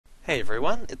Hey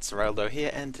everyone, it's Raldo here,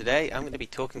 and today I'm going to be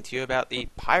talking to you about the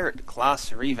Pirate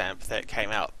class revamp that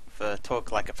came out for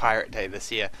Talk Like a Pirate Day this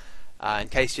year. In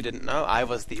case you didn't know, I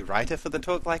was the writer for the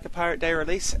Talk Like a Pirate Day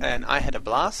release, and I had a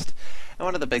blast. And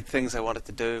one of the big things I wanted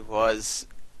to do was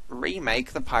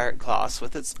remake the Pirate class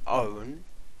with its own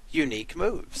unique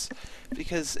moves.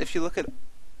 Because if you look at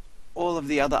all of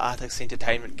the other Artix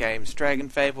Entertainment games, Dragon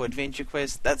Fable, Adventure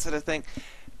Quest, that sort of thing,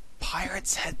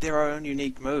 pirates had their own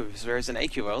unique moves, whereas in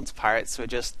AQW, pirates were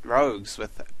just rogues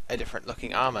with a different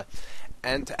looking armor.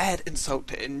 And to add insult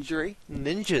to injury,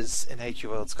 ninjas in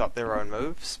AQW got their own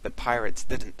moves, but pirates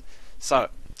didn't. So,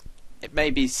 it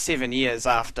may be 7 years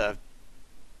after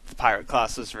the pirate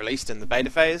class was released in the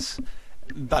beta phase,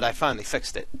 but I finally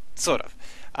fixed it, sort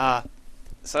of.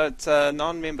 So it's a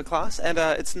non-member class, and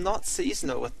it's not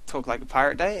seasonal with Talk Like a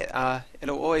Pirate Day.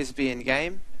 It'll always be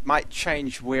in-game. Might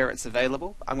change where it's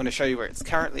available. I'm going to show you where it's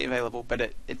currently available, but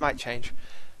it might change.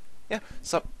 Yeah,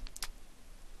 so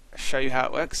I'll show you how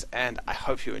it works, and I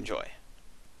hope you enjoy.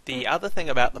 The other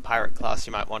thing about the pirate class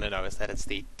you might want to know is that it's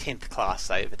the 10th class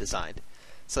I ever designed.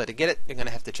 So to get it, you're going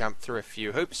to have to jump through a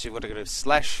few hoops. You've got to go to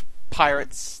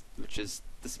 /pirates, which is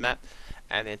this map,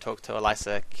 and then talk to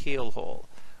Elisa Keelhall.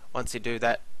 Once you do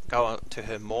that, go on to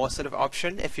her more sort of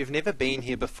option. If you've never been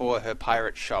here before, her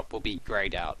pirate shop will be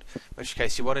greyed out. In which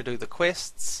case you want to do the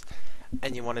quests,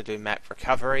 and you want to do map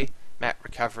recovery. Map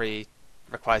recovery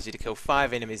requires you to kill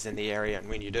 5 enemies in the area, and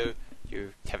when you do,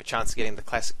 you have a chance of getting the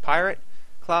classic pirate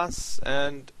class,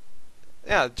 and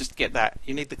yeah, just get that.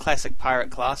 You need the classic pirate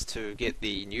class to get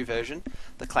the new version.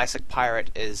 The classic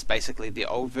pirate is basically the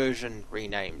old version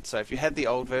renamed. So if you had the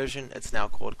old version, it's now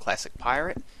called classic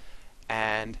pirate,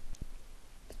 and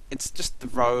it's just the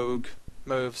rogue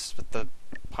moves with the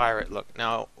pirate look.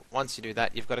 Now, once you do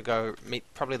that, you've got to go meet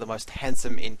probably the most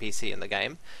handsome NPC in the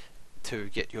game to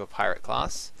get your pirate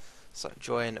class. So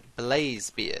join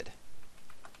Blazebeard.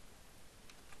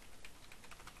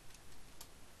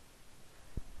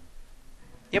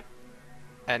 Yep.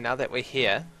 And now that we're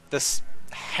here, this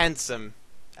handsome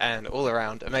and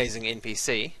all-around amazing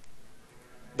NPC,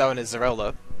 known as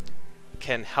Zarello,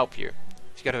 can help you.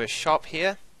 If you go to his shop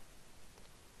here,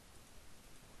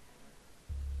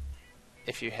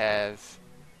 if you have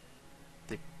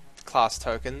the class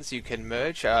tokens, you can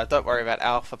merge. Don't worry about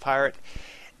Alpha Pirate.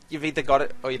 You've either got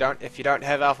it or you don't. If you don't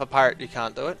have Alpha Pirate, you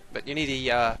can't do it. But you need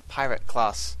a Pirate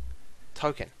class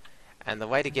token. And the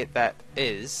way to get that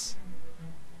is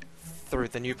through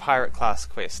the new Pirate class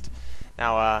quest.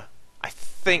 Now, I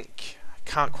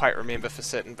can't quite remember for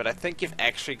certain, but I think you've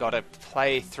actually got to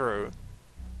play through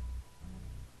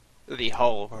the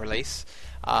whole release.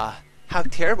 How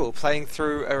terrible, playing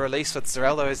through a release with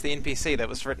Zarello as the NPC that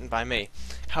was written by me.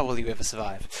 How will you ever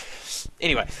survive?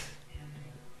 Anyway,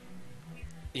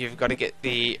 you've got to get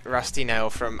the rusty nail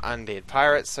from undead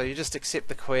pirates, so you just accept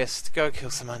the quest, go kill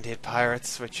some undead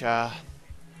pirates, which are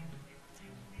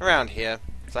around here,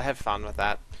 so have fun with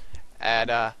that.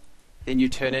 And then you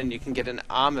turn in, you can get an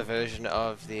armor version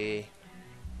of the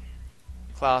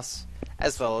class,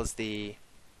 as well as the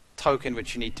token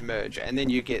which you need to merge, and then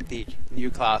you get the new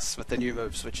class with the new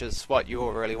moves, which is what you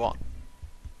all really want.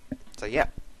 So yeah,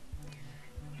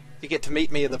 you get to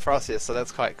meet me in the process, so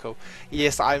that's quite cool.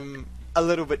 Yes, I'm a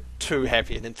little bit too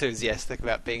happy and enthusiastic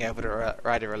about being able to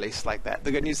write a release like that.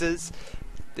 The good news is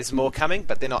there's more coming,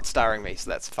 but they're not starring me, so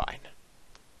that's fine.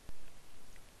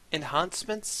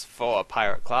 Enhancements for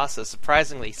pirate class are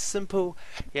surprisingly simple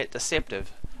yet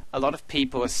deceptive. A lot of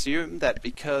people assume that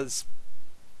because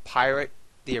pirate,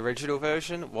 the original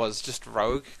version, was just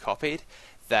rogue copied,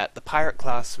 that the pirate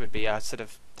class would be a sort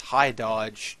of high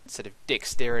dodge, sort of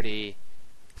dexterity,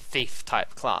 thief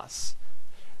type class.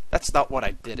 That's not what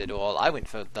I did at all. I went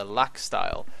for the luck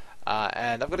style,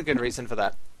 and I've got a good reason for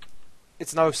that.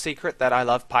 It's no secret that I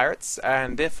love pirates,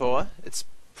 and therefore it's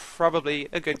probably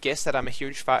a good guess that I'm a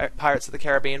huge Pirates of the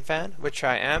Caribbean fan, which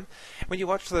I am. When you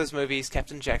watch those movies,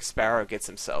 Captain Jack Sparrow gets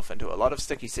himself into a lot of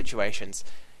sticky situations,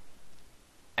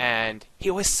 and he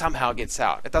always somehow gets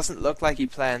out. It doesn't look like he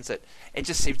plans it. It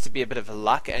just seems to be a bit of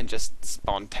luck and just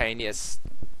spontaneous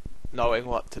knowing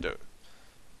what to do.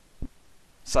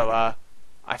 So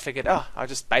I figured, I'll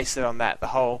just base it on that. The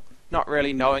whole not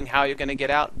really knowing how you're going to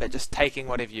get out, but just taking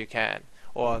whatever you can.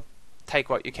 Or take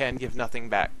what you can, give nothing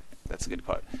back. That's a good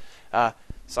quote.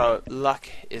 So luck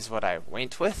is what I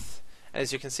went with.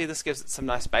 As you can see, this gives it some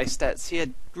nice base stats here.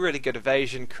 Really good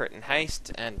evasion, crit and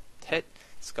haste, and hit.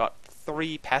 It's got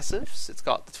 3 passives. It's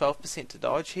got the 12% to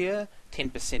dodge here,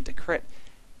 10% to crit,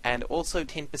 and also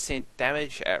 10%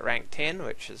 damage at rank 10,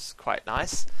 which is quite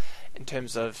nice. In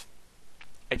terms of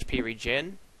HP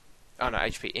regen, oh no,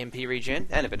 HP MP regen,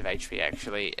 and a bit of HP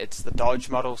actually. It's the dodge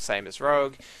model, same as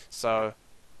Rogue, so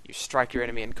you strike your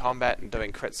enemy in combat and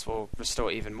doing crits will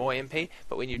restore even more MP,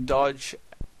 but when you dodge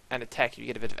an attack you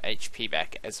get a bit of HP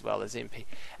back as well as MP.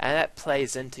 And that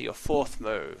plays into your fourth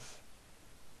move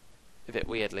a bit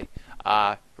weirdly.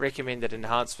 Recommended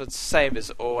enhancements, same as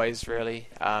always really.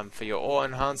 For your ore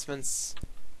enhancements,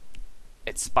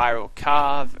 it's Spiral,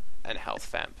 Carve, and Health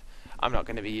Vamp. I'm not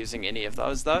going to be using any of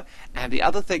those though. And the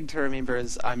other thing to remember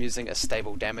is I'm using a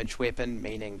stable damage weapon,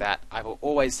 meaning that I will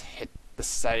always hit the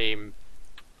same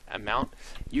amount.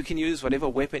 You can use whatever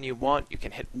weapon you want. You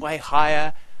can hit way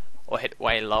higher or hit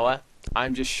way lower.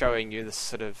 I'm just showing you the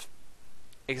sort of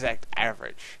exact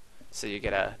average, so you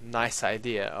get a nice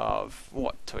idea of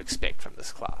what to expect from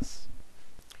this class.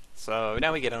 So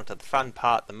now we get onto the fun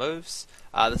part, the moves.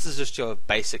 This is just your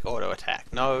basic auto attack.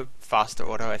 No faster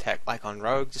auto attack like on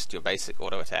Rogue, just your basic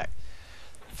auto attack.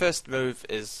 First move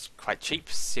is quite cheap,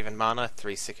 7 mana,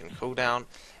 3-second cooldown,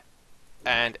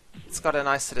 and it's got a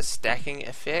nice sort of stacking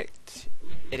effect.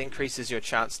 It increases your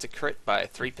chance to crit by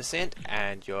 3%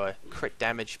 and your crit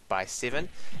damage by 7.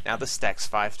 Now this stacks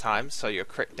 5 times, so your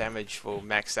crit damage will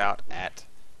max out at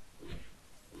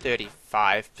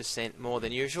 35% more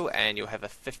than usual, and you'll have a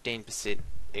 15%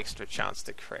 extra chance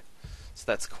to crit. So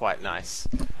that's quite nice.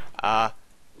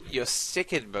 Your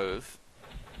second move,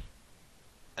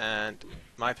 and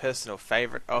my personal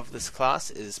favourite of this class,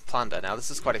 is Plunder. Now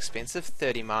this is quite expensive,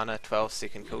 30 mana,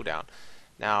 12-second cooldown.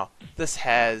 Now this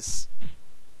has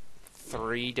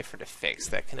 3 different effects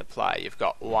that can apply. You've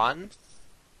got one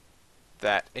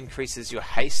that increases your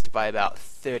haste by about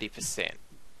 30%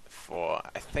 for,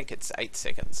 I think it's 8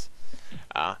 seconds.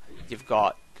 You've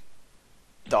got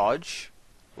dodge,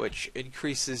 which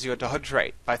increases your dodge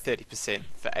rate by 30%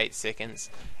 for 8 seconds.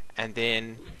 And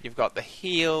then you've got the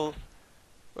heal,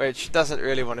 which doesn't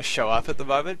really want to show up at the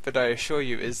moment, but I assure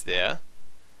you is there.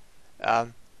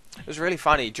 It was really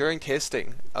funny. During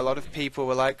testing, a lot of people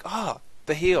were like, oh,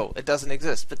 the heal, it doesn't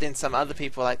exist. But then some other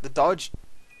people were like, the dodge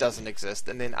doesn't exist.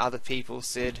 And then other people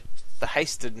said the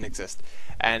haste didn't exist.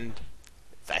 And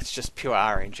that's just pure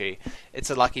RNG. It's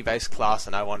a lucky base class,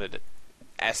 and I wanted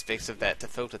aspects of that to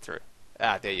filter through.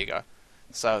 There you go.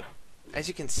 So, as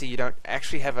you can see, you don't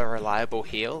actually have a reliable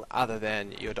heal other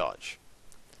than your dodge.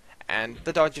 And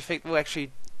the dodge effect will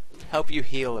actually help you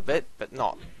heal a bit, but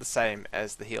not the same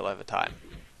as the heal over time.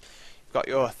 You've got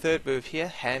your third move here,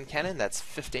 Hand Cannon. That's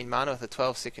 15 mana with a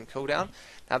 12-second cooldown.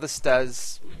 Now this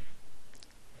does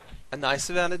a nice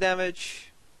amount of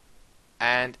damage,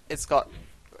 and it's got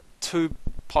 2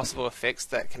 possible effects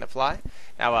that can apply.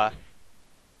 Now,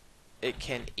 it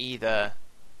can either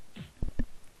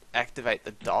activate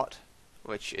the dot,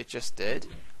 which it just did,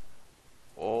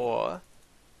 or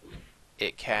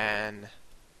it can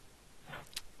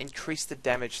increase the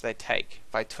damage they take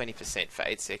by 20% for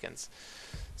 8 seconds.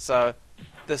 So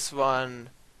this one,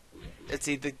 it's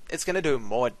going to do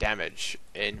more damage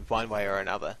in one way or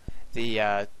another.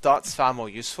 The dot's far more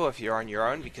useful if you're on your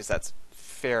own, because that's a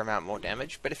fair amount more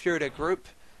damage. But if you're in a group,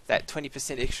 that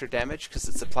 20% extra damage, because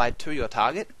it's applied to your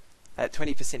target, that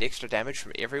 20% extra damage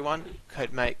from everyone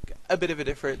could make a bit of a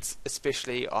difference,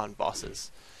 especially on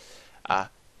bosses.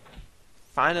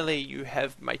 Finally, you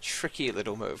have my tricky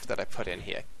little move that I put in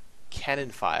here,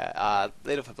 Cannon Fire.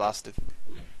 Let off a blast of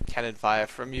cannon fire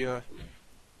from your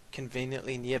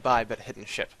conveniently nearby but hidden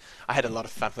ship. I had a lot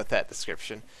of fun with that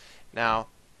description. Now,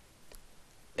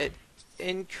 it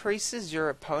increases your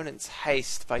opponent's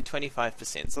haste by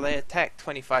 25%, so they attack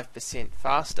 25%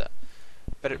 faster,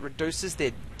 but it reduces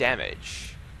their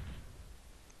damage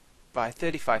by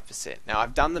 35%. Now,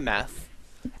 I've done the math,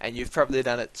 and you've probably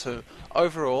done it too.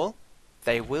 Overall,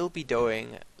 they will be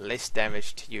doing less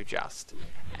damage to you just,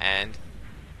 and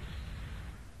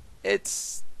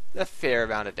it's a fair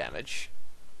amount of damage.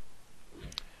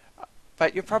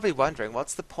 But you're probably wondering,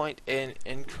 what's the point in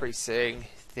increasing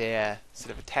their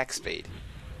sort of attack speed?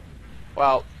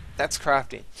 Well, that's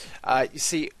crafting. You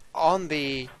see, on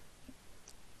the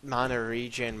mana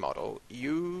regen model,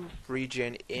 you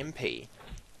regen MP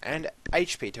and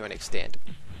HP to an extent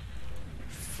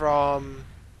from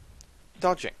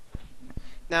dodging.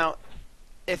 Now,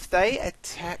 if they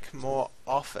attack more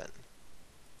often,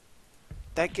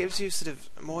 that gives you sort of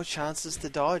more chances to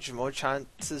dodge, more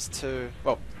chances to,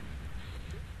 well,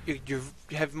 you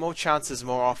have more chances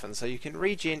more often, so you can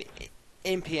regen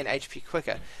MP and HP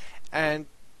quicker. And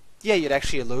yeah, you'd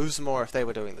actually lose more if they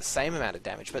were doing the same amount of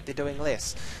damage, but they're doing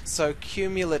less. So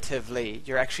cumulatively,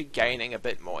 you're actually gaining a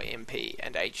bit more MP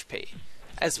and HP,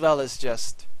 as well as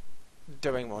just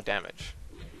doing more damage.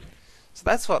 So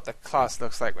that's what the class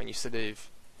looks like when you sort of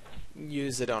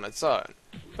use it on its own.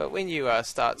 But when you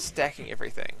start stacking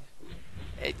everything,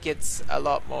 it gets a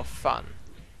lot more fun.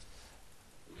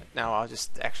 Now I'll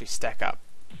just actually stack up,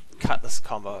 cut this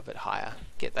combo a bit higher,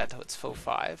 get that to its full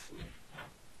 5.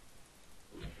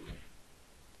 I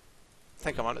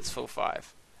think I'm on its full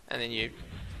 5. And then you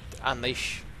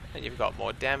unleash and you've got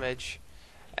more damage.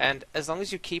 And as long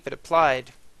as you keep it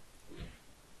applied,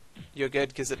 you're good,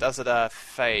 because it doesn't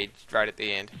fade right at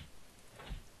the end.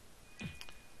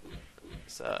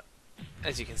 So,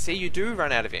 as you can see, you do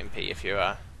run out of MP if you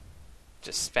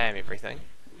just spam everything.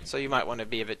 So you might want to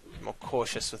be a bit more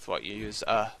cautious with what you use.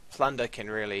 Plunder can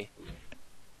really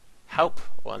help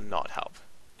or not help.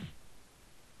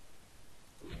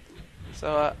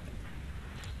 So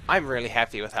I'm really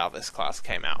happy with how this class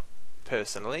came out,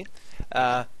 personally.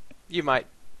 You might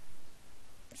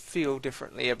feel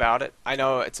differently about it. I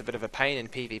know it's a bit of a pain in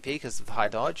PvP because of the high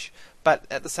dodge, but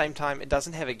at the same time it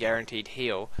doesn't have a guaranteed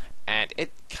heal, and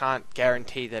it can't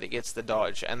guarantee that it gets the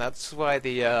dodge, and that's why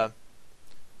the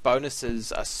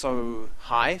bonuses are so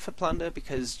high for Plunder,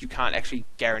 because you can't actually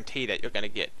guarantee that you're going to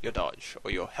get your dodge,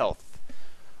 or your health,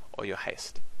 or your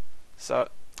haste. So,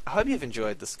 I hope you've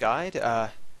enjoyed this guide.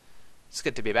 It's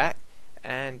good to be back,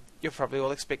 and you're probably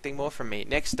all expecting more from me.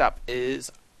 Next up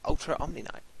is Ultra Omni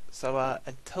Knight. So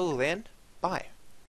until then, bye.